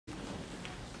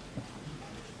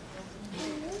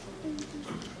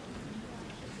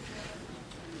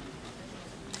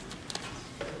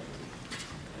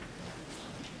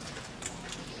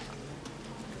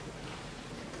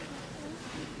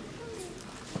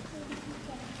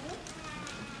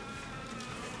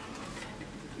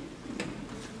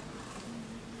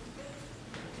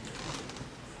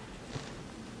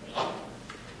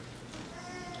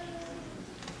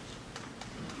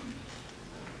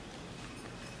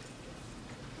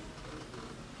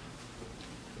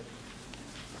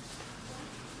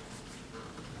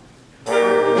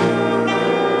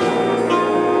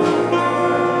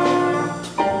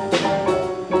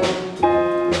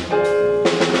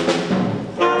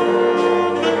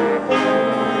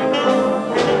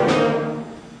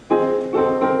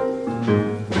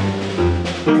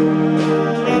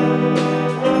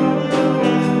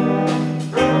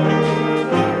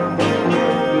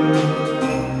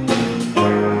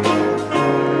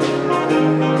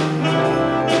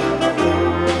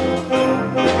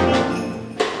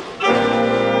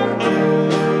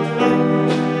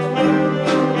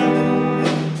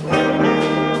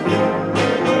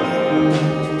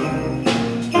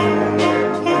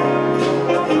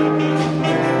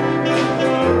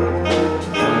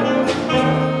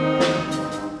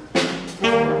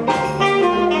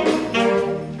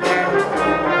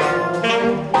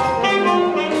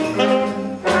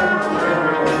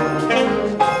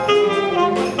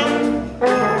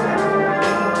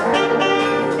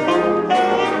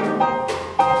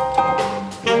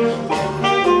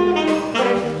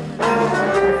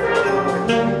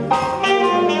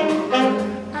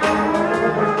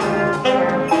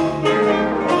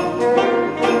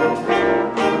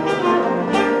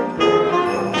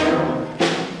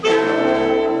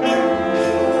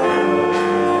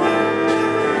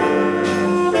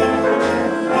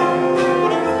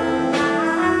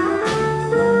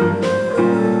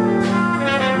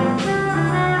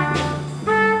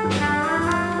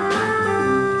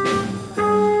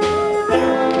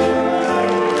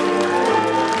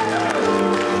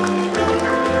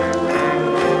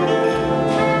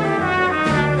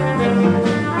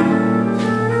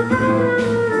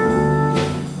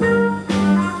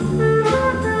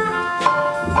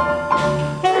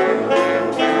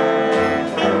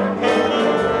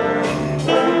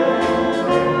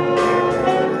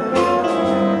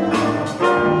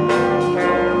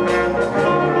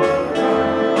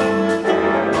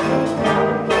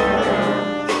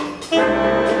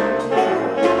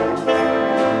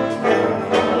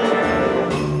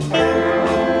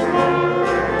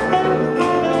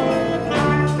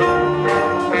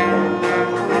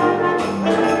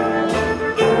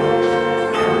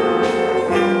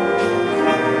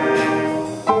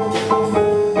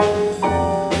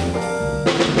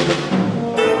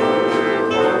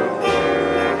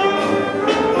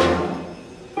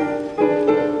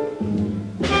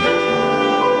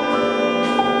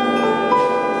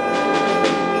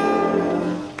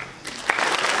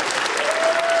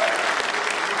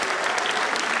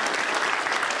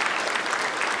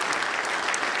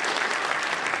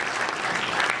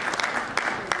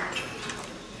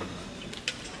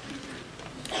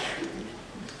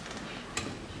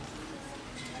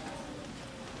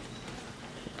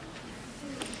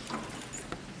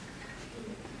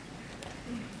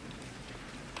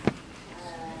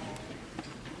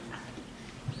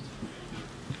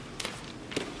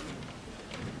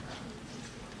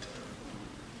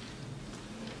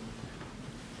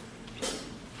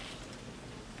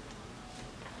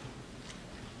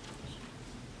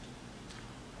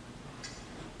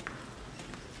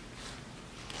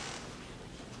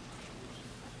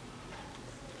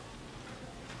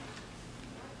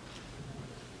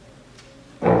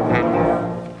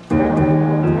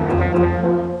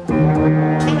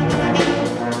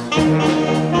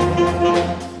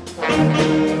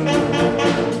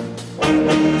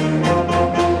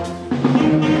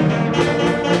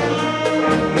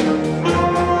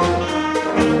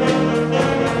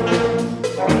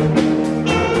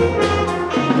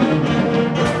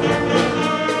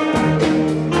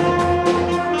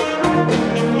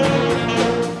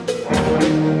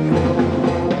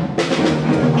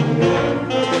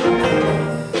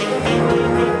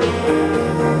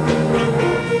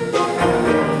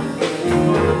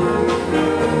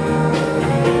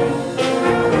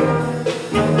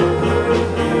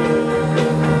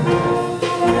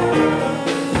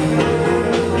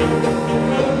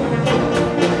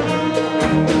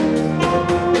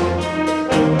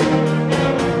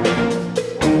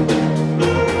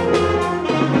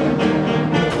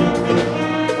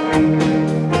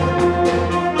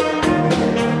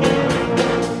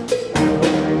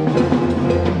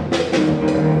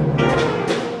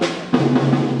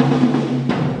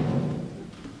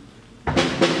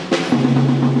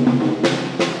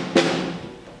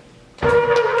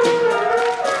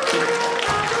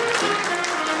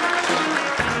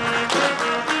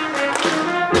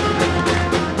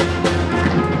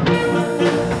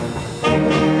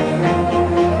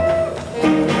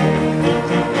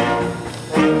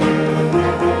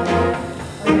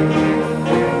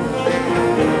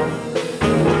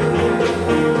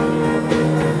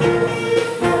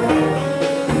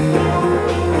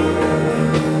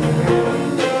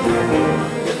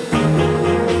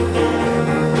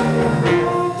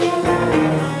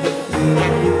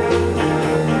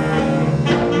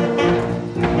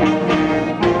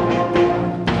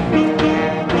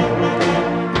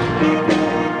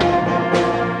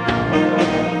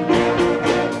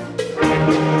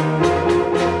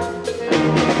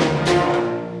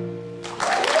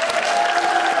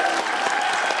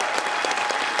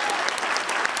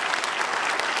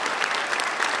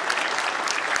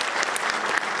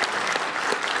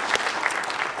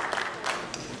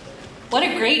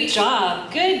Great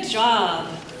job. Good job.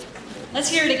 Let's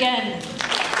hear it again.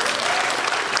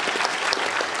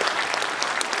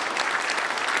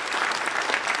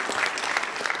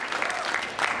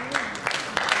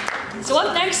 So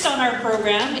up next on our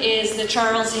program is the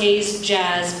Charles Hayes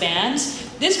Jazz Band.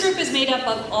 This group is made up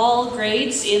of all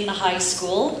grades in the high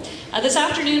school. This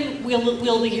afternoon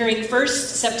we'll be hearing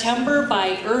First September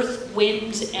by Earth,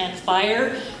 Wind and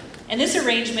Fire. And this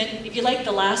arrangement, if you like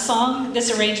the last song,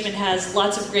 this arrangement has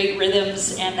lots of great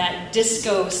rhythms and that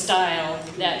disco style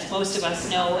that most of us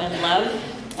know and love.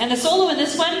 And the solo in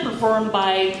this one performed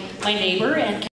by my neighbor and